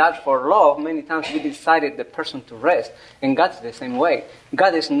 And that for love, many times we decided the person to rest. And God's the same way.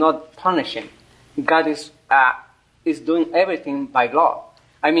 God is not punishing. God is doing everything by love.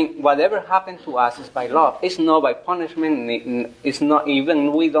 I mean, whatever happened to us is by love. It's not by punishment. It's not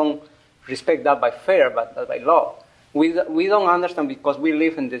even, we don't respect that by fear, but by love. We don't understand because we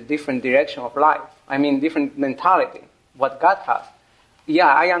live in the different direction of life. I mean, different mentality, what God has. Yeah,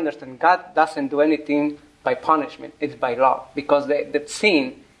 I understand. God doesn't do anything by punishment. It's by love. Because the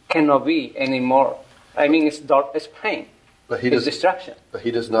sin cannot be anymore. I mean, it's pain. But it's destruction. But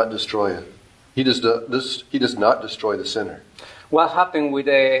he does not destroy it. He does not destroy the sinner. What happened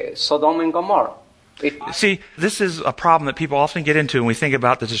with Sodom and Gomorrah? See, this is a problem that people often get into when we think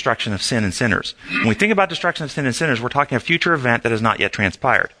about the destruction of sin and sinners. When we think about destruction of sin and sinners, we're talking a future event that has not yet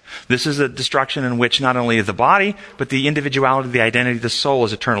transpired. This is a destruction in which not only the body, but the individuality, the identity, the soul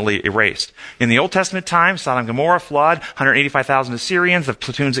is eternally erased. In the Old Testament times, Sodom and Gomorrah, flood, 185,000 Assyrians, the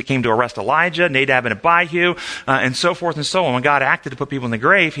platoons that came to arrest Elijah, Nadab and Abihu, and so forth and so on. When God acted to put people in the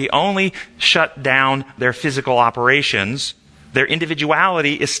grave, He only shut down their physical operations. Their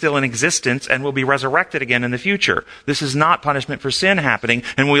individuality is still in existence and will be resurrected again in the future. This is not punishment for sin happening.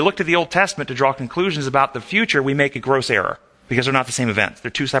 And when we look to the Old Testament to draw conclusions about the future, we make a gross error because they're not the same events.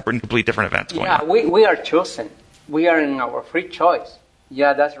 They're two separate and complete different events going on. We are chosen. We are in our free choice.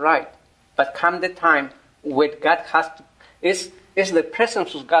 Yeah, that's right. But come the time when God has to... It's the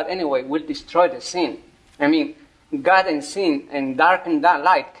presence of God anyway will destroy the sin. I mean, God and sin and dark and that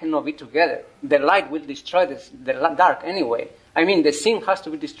light cannot be together. The light will destroy the dark anyway. I mean, the sin has to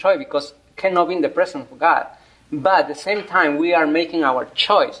be destroyed because it cannot be in the presence of God. But at the same time, we are making our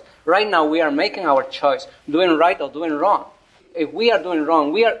choice. Right now, we are making our choice, doing right or doing wrong. If we are doing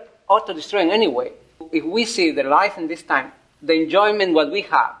wrong, we are auto-destroying anyway. If we see the life in this time, the enjoyment what we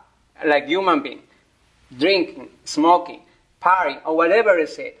have, like human beings, drinking, smoking, partying, or whatever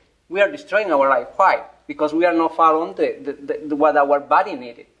is it, we are destroying our life. Why? Because we are not following what our body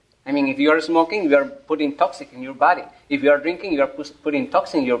needed. I mean, if you are smoking, you are putting toxic in your body. If you are drinking, you are putting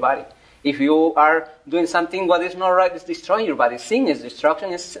toxin in your body. If you are doing something what is not right, it's destroying your body. Sin is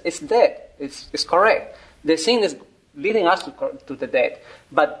destruction, it's death. It's correct. The sin is leading us to the death.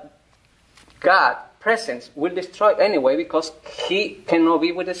 But God's presence will destroy anyway because He cannot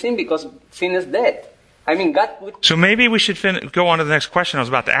be with the sin because sin is death. I mean, God would... So maybe we should go on to the next question I was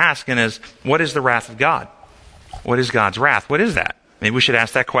about to ask, and is, what is the wrath of God? What is God's wrath? What is that? Maybe we should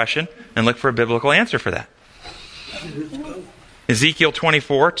ask that question and look for a biblical answer for that. Ezekiel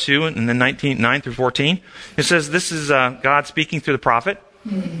 24, 2, and then 9 through 14. It says, this is God speaking through the prophet.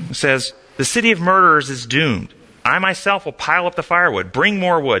 It says, the city of murderers is doomed. I myself will pile up the firewood, bring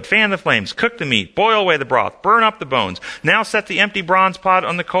more wood, fan the flames, cook the meat, boil away the broth, burn up the bones. Now set the empty bronze pot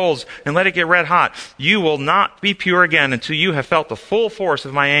on the coals and let it get red hot. You will not be pure again until you have felt the full force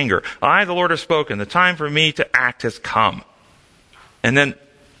of my anger. I, the Lord, have spoken. The time for me to act has come. And then,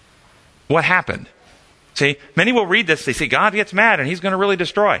 what happened? See, many will read this, they say, God gets mad and He's going to really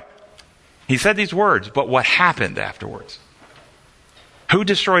destroy. He said these words, but what happened afterwards? Who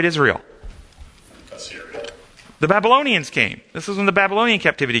destroyed Israel? Assyria. The Babylonians came. This is when the Babylonian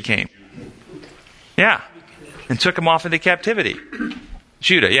captivity came. Yeah. And took them off into captivity.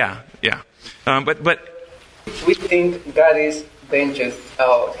 Judah, yeah. But we think God is vengeance.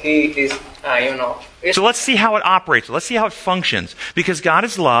 He is, So let's see how it operates. Let's see how it functions. Because God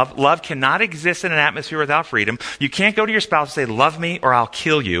is love. Love cannot exist in an atmosphere without freedom. You can't go to your spouse and say, love me or I'll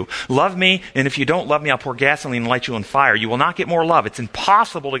kill you. Love me, and if you don't love me, I'll pour gasoline and light you on fire. You will not get more love. It's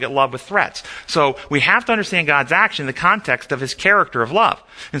impossible to get love with threats. So we have to understand God's action in the context of His character of love.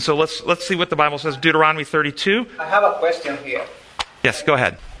 And so let's see what the Bible says. Deuteronomy 32. I have a question here. Yes, go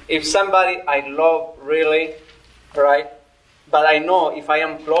ahead. If somebody I love really, right? But I know if I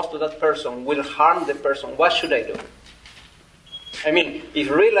am close to that person will harm the person, what should I do? I mean, if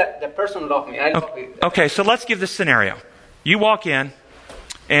really the person loves me, I love it. Okay, so let's give this scenario. You walk in,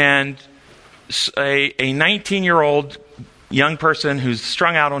 and a 19-year-old young person who's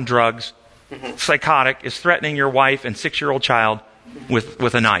strung out on drugs, psychotic, is threatening your wife and 6-year-old child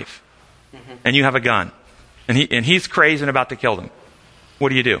with a knife. And you have a gun. And he's crazy and about to kill them. What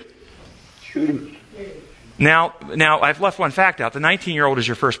do you do? Shoot him. Now, I've left one fact out. The 19-year-old is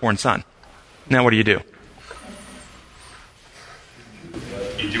your firstborn son. Now, what do? You do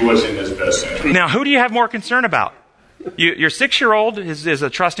what's in his best interest. Now, who do you have more concern about? Your 6-year-old is a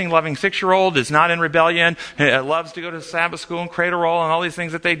trusting, loving 6-year-old, is not in rebellion, loves to go to Sabbath school and cradle roll and all these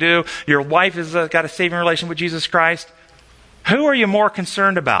things that they do. Your wife has got a saving relation with Jesus Christ. Who are you more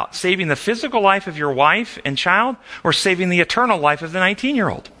concerned about? Saving the physical life of your wife and child, or saving the eternal life of the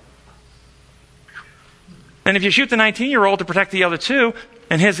 19-year-old? And if you shoot the 19-year-old to protect the other two,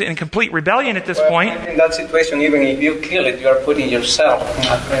 and he's in complete rebellion at this point... In that situation, even if you kill it, you are putting yourself in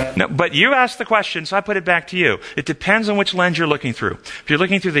that... No, but you asked the question, so I put it back to you. It depends on which lens you're looking through. If you're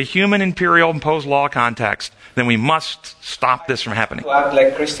looking through the human imperial imposed law context, then we must stop this from happening. To act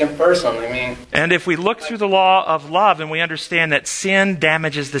like a Christian person, I mean... And if we look through the law of love, and we understand that sin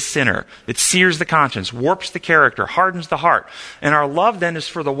damages the sinner, it sears the conscience, warps the character, hardens the heart, and our love then is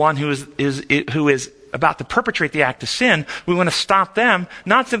for the one who is about to perpetrate the act of sin, we want to stop them,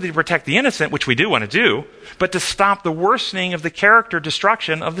 not simply to protect the innocent, which we do want to do, but to stop the worsening of the character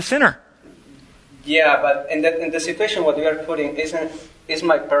destruction of the sinner. Yeah, but in the situation what we are putting, isn't is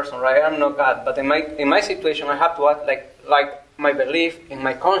my person, right? I'm not God. But in my situation, I have to act like my belief in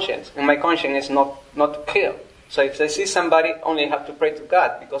my conscience. And my conscience is not to kill. So if I see somebody, only have to pray to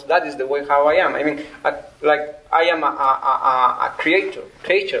God, because that is the way how I am. I mean, I am a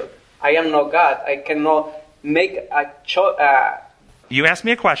creature. I am not God. I cannot make a choice. You asked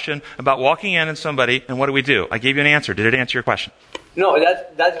me a question about walking in on somebody, and what do we do? I gave you an answer. Did it answer your question? No,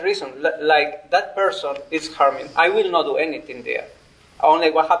 that's the reason. Like, that person is harming. I will not do anything there. I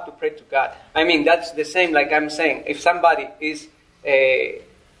only will have to pray to God. I mean, that's the same like I'm saying. If somebody is,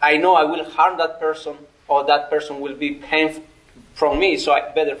 I know I will harm that person, or that person will be painful from me, so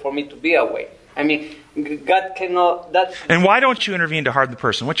it's better for me to be away. I mean, God cannot... And why don't you intervene to harm the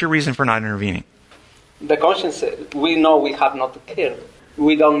person? What's your reason for not intervening? The conscience, we know we have not to kill.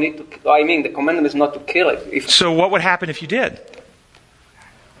 We don't need to... I mean, the commandment is not to kill it. So what would happen if you did?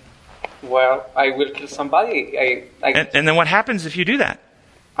 Well, I will kill somebody. And then what happens if you do that?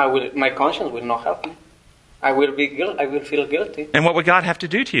 My conscience will not help me. I will feel guilty. And what would God have to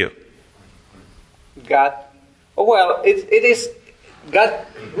do to you? God... Well, it is... God...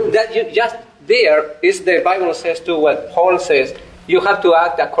 That you just... There is the Bible says too, what Paul says, you have to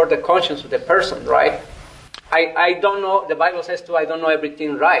act according to the conscience of the person, right? I don't know, the Bible says too, I don't know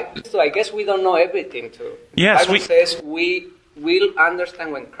everything right. So I guess we don't know everything too. Yes, the Bible says we will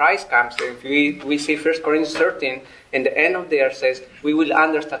understand when Christ comes. If we see 1 Corinthians 13, and the end of there says, we will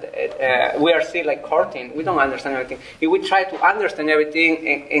understand, we are still like courting, we don't understand everything. If we try to understand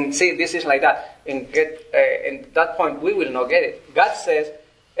everything and say this is like that, and get, and at that point we will not get it. God says,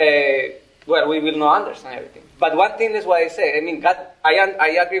 well, we will not understand everything. But one thing is what I say. I mean, God.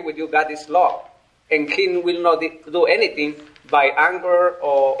 I agree with you. God is law, and He will not do anything by anger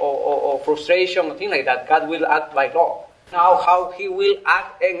or frustration or things like that. God will act by law. Now, how He will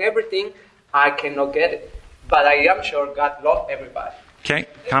act in everything, I cannot get it. But I am sure God loves everybody. Okay,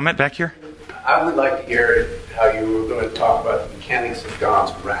 comment back here. I would like to hear how you were going to talk about the mechanics of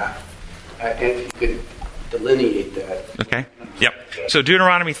God's wrath, and if you could delineate that. Okay. Yep. So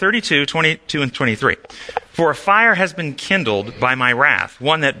Deuteronomy 32, 22 and 23. For a fire has been kindled by my wrath,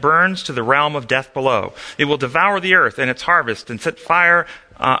 one that burns to the realm of death below. It will devour the earth and its harvest, and set afire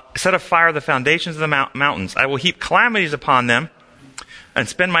the foundations of the mountains. I will heap calamities upon them, and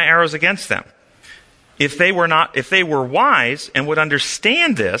spend my arrows against them. If they were wise and would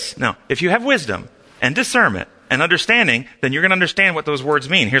understand this, now, if you have wisdom and discernment and understanding, then you're going to understand what those words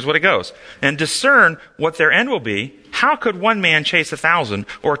mean. Here's what it goes. And discern what their end will be. How could one man chase 1,000,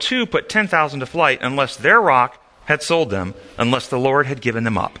 or two put 10,000 to flight, unless their rock had sold them, unless the Lord had given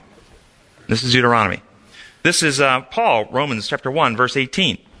them up? This is Deuteronomy. This is Paul, Romans chapter 1, verse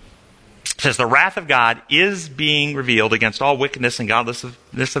 18. It says, the wrath of God is being revealed against all wickedness and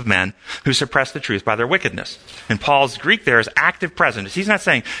godlessness of men who suppress the truth by their wickedness. And Paul's Greek there is active present. He's not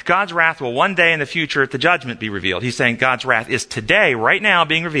saying God's wrath will one day in the future at the judgment be revealed. He's saying God's wrath is today, right now,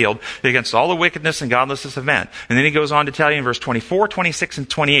 being revealed against all the wickedness and godlessness of men. And then he goes on to tell you in verse 24, 26, and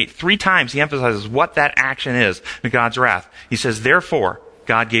 28, 3 times he emphasizes what that action is in God's wrath. He says, therefore,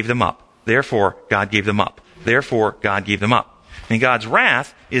 God gave them up. Therefore, God gave them up. Therefore, God gave them up. And God's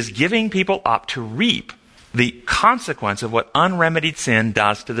wrath is giving people up to reap the consequence of what unremedied sin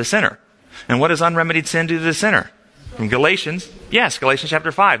does to the sinner. And what does unremedied sin do to the sinner? From Galatians, Galatians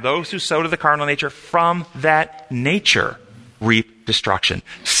chapter 5. Those who sow to the carnal nature from that nature reap destruction.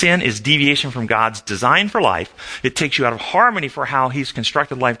 Sin is deviation from God's design for life. It takes you out of harmony for how He's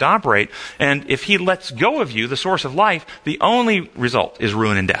constructed life to operate. And if He lets go of you, the source of life, the only result is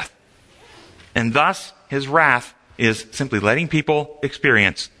ruin and death. And thus, His wrath is simply letting people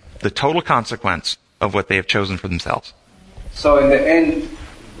experience the total consequence of what they have chosen for themselves. So in the end,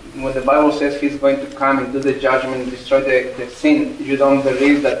 when the Bible says He's going to come and do the judgment and destroy the sin, you don't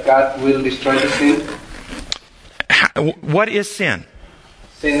believe that God will destroy the sin? What is sin?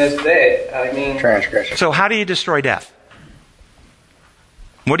 Sin is death. I mean, transgression. So how do you destroy death?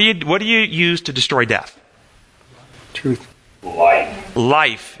 What do you use to destroy death? Truth.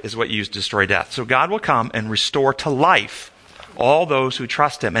 Life is what you use to destroy death. So God will come and restore to life all those who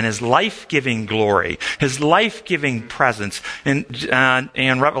trust Him, and His life-giving glory, His life-giving presence. In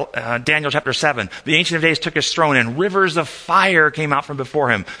Daniel chapter 7, the Ancient of Days took His throne, and rivers of fire came out from before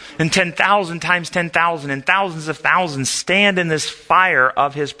Him. And 10,000 times 10,000 and thousands of thousands stand in this fire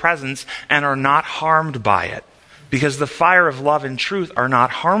of His presence and are not harmed by it. Because the fire of love and truth are not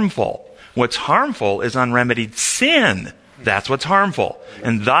harmful. What's harmful is unremedied sin. That's what's harmful.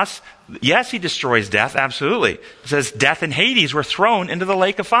 And thus, yes, He destroys death, absolutely. It says death and Hades were thrown into the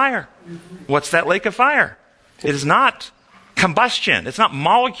lake of fire. What's that lake of fire? It is not combustion. It's not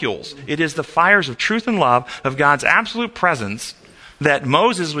molecules. It is the fires of truth and love, of God's absolute presence, that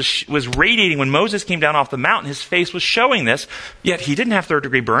Moses was radiating. When Moses came down off the mountain, his face was showing this, yet he didn't have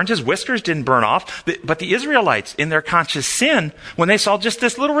third-degree burns. His whiskers didn't burn off. But the Israelites, in their conscious sin, when they saw just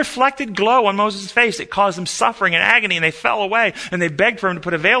this little reflected glow on Moses' face, it caused them suffering and agony, and they fell away, and they begged for him to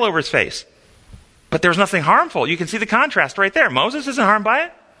put a veil over his face. But there was nothing harmful. You can see the contrast right there. Moses isn't harmed by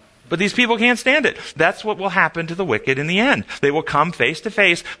it, but these people can't stand it. That's what will happen to the wicked in the end. They will come face to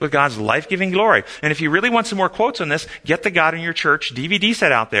face with God's life-giving glory. And if you really want some more quotes on this, get the God in Your Church DVD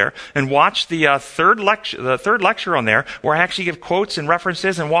set out there and watch the third lecture on there, where I actually give quotes and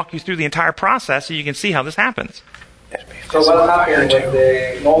references and walk you through the entire process so you can see how this happens. So what happened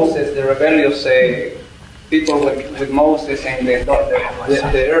with Moses, the rebellious people with Moses, and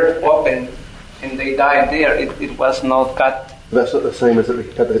the earth opened and they died there? It was not God. That's not the same as at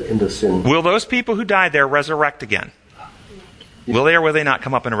the end of sin. Will those people who died there resurrect again? Will they or will they not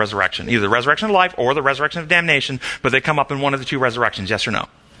come up in a resurrection? Either the resurrection of life or the resurrection of damnation, but they come up in one of the two resurrections, yes or no?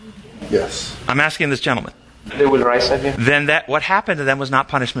 Yes. I'm asking this gentleman. They will rise again. Then what happened to them was not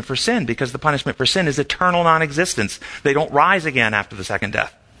punishment for sin, because the punishment for sin is eternal non-existence. They don't rise again after the second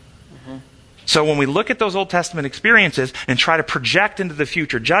death. So when we look at those Old Testament experiences and try to project into the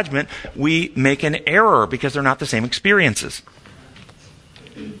future judgment, we make an error because they're not the same experiences.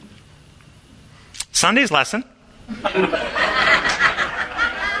 Sunday's lesson.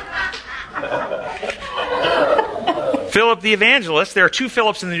 Philip the evangelist. There are two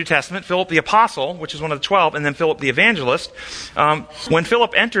Philips in the New Testament. Philip the apostle, which is one of the 12, and then Philip the evangelist. When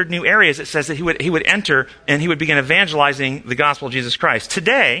Philip entered new areas, it says that he would enter and he would begin evangelizing the gospel of Jesus Christ.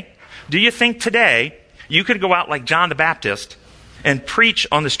 Today, do you think today you could go out like John the Baptist and preach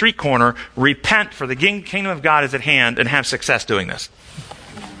on the street corner, repent for the kingdom of God is at hand, and have success doing this?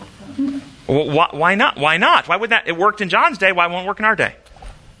 Why not? Why not? Why would that? It worked in John's day. Why won't it work in our day?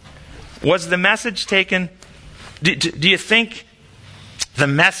 Was the message taken? Do you think the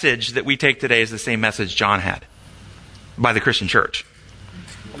message that we take today is the same message John had by the Christian church?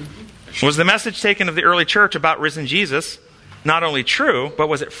 Was the message taken of the early church about risen Jesus not only true, but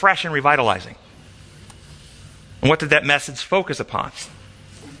was it fresh and revitalizing? And what did that message focus upon?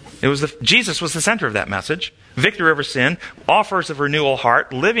 Jesus was the center of that message. Victory over sin, offers of renewal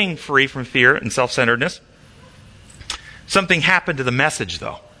heart, living free from fear and self-centeredness. Something happened to the message,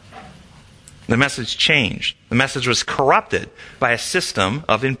 though. The message changed. The message was corrupted by a system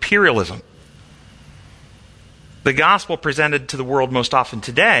of imperialism. The gospel presented to the world most often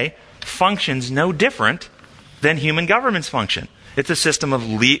today functions no different than human governments function. It's a system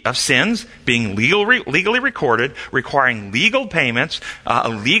of sins being legally recorded, requiring legal payments, a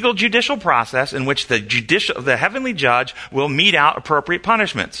legal judicial process in which the heavenly judge will mete out appropriate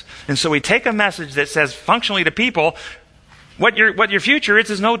punishments. And so we take a message that says functionally to people, what your future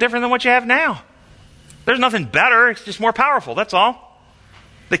is no different than what you have now. There's nothing better, it's just more powerful, that's all.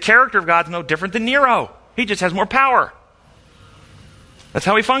 The character of God's no different than Nero. He just has more power. That's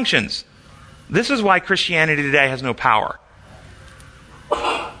how he functions. This is why Christianity today has no power.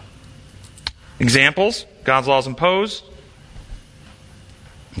 Examples: God's laws imposed.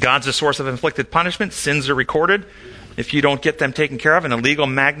 God's the source of inflicted punishment. Sins are recorded. If you don't get them taken care of in a legal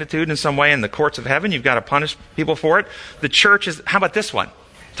magnitude in some way in the courts of heaven, you've got to punish people for it. The church is... How about this one?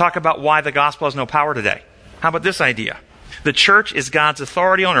 Talk about why the gospel has no power today. How about this idea? The church is God's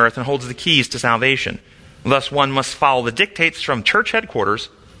authority on earth and holds the keys to salvation. Thus, one must follow the dictates from church headquarters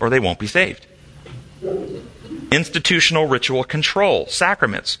or they won't be saved. Institutional ritual control,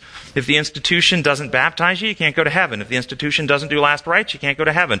 sacraments. If the institution doesn't baptize you, you can't go to heaven. If the institution doesn't do last rites, you can't go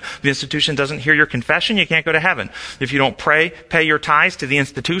to heaven. If the institution doesn't hear your confession, you can't go to heaven. If you don't pay your tithes to the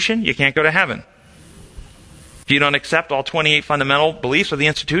institution, you can't go to heaven. If you don't accept all 28 fundamental beliefs of the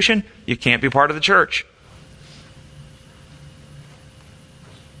institution, you can't be part of the church.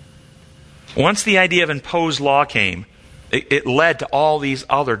 Once the idea of imposed law came, it led to all these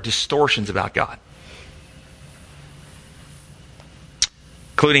other distortions about God.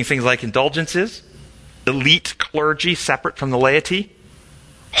 Including things like indulgences, elite clergy separate from the laity,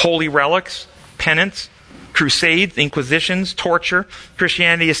 holy relics, penance, crusades, inquisitions, torture.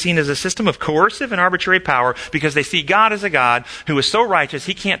 Christianity is seen as a system of coercive and arbitrary power because they see God as a God who is so righteous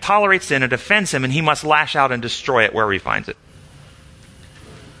he can't tolerate sin and offends him, and he must lash out and destroy it wherever he finds it.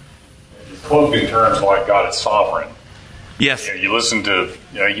 Cloaking terms like God is sovereign. Yes. You listen to,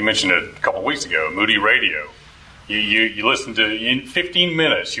 you mentioned it a couple of weeks ago, Moody Radio. You listen to, in 15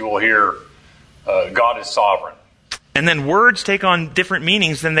 minutes, you will hear God is sovereign. And then words take on different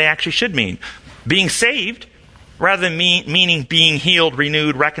meanings than they actually should mean. Being saved, rather than meaning being healed,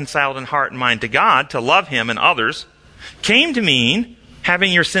 renewed, reconciled in heart and mind to God, to love him and others, came to mean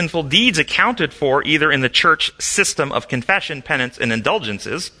having your sinful deeds accounted for either in the church system of confession, penance, and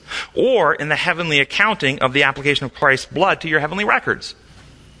indulgences, or in the heavenly accounting of the application of Christ's blood to your heavenly records.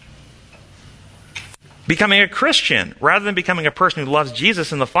 Becoming a Christian, rather than becoming a person who loves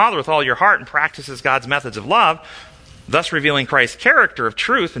Jesus and the Father with all your heart and practices God's methods of love, thus revealing Christ's character of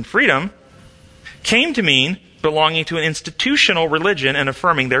truth and freedom, came to mean belonging to an institutional religion and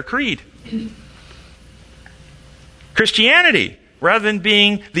affirming their creed. Christianity, rather than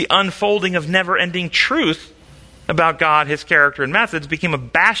being the unfolding of never-ending truth about God, His character, and methods, became a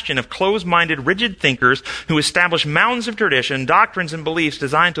bastion of closed-minded, rigid thinkers who established mountains of tradition, doctrines, and beliefs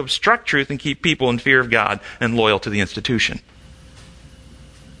designed to obstruct truth and keep people in fear of God and loyal to the institution.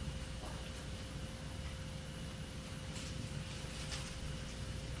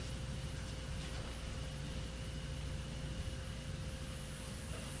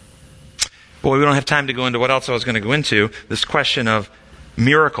 Boy, we don't have time to go into what else I was going to go into. This question of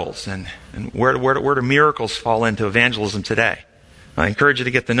miracles and where do miracles fall into evangelism today? I encourage you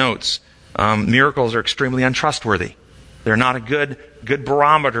to get the notes. Miracles are extremely untrustworthy. They're not a good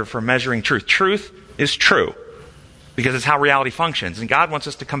barometer for measuring truth. Truth is true because it's how reality functions. And God wants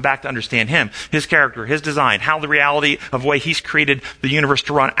us to come back to understand Him, His character, His design, how the reality of the way He's created the universe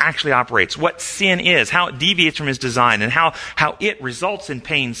to run actually operates, what sin is, how it deviates from His design, and how it results in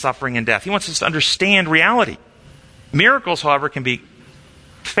pain, suffering, and death. He wants us to understand reality. Miracles, however, can be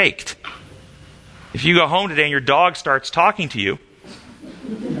faked. If you go home today and your dog starts talking to you,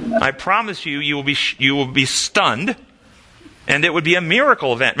 I promise you will be stunned, and it would be a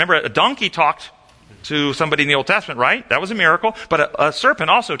miracle event. Remember, a donkey talked to somebody in the Old Testament, right? That was a miracle. But a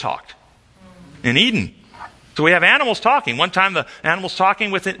serpent also talked in Eden. So we have animals talking. One time the animal's talking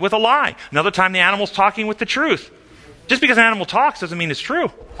with a lie. Another time the animal's talking with the truth. Just because an animal talks doesn't mean it's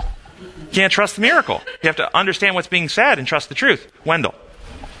true. You can't trust the miracle. You have to understand what's being said and trust the truth. Wendell.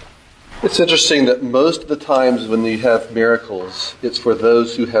 It's interesting that most of the times when you have miracles, it's for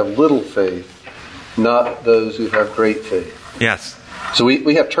those who have little faith, not those who have great faith. Yes. So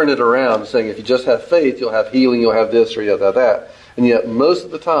we have turned it around, saying if you just have faith, you'll have healing, you'll have this, or you'll have that. And yet most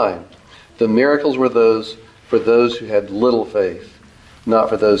of the time, the miracles were for those who had little faith, not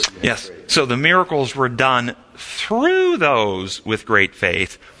for those who had yes. great faith. So the miracles were done through those with great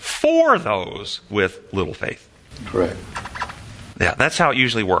faith, for those with little faith. Correct. Yeah, that's how it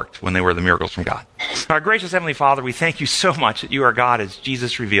usually worked when they were the miracles from God. Our gracious Heavenly Father, we thank you so much that you are God as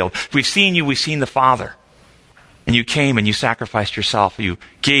Jesus revealed. We've seen you, we've seen the Father. And you came and you sacrificed yourself. You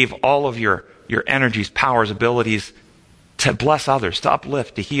gave all of your energies, powers, abilities to bless others, to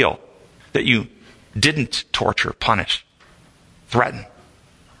uplift, to heal. That you didn't torture, punish, threaten.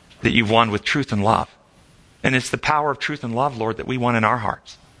 That you've won with truth and love. And it's the power of truth and love, Lord, that we want in our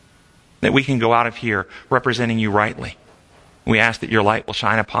hearts. That we can go out of here representing you rightly. We ask that your light will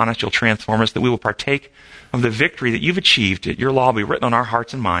shine upon us, you'll transform us, that we will partake of the victory that you've achieved, that your law will be written on our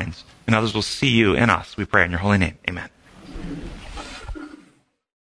hearts and minds, and others will see you in us. We pray in your holy name. Amen.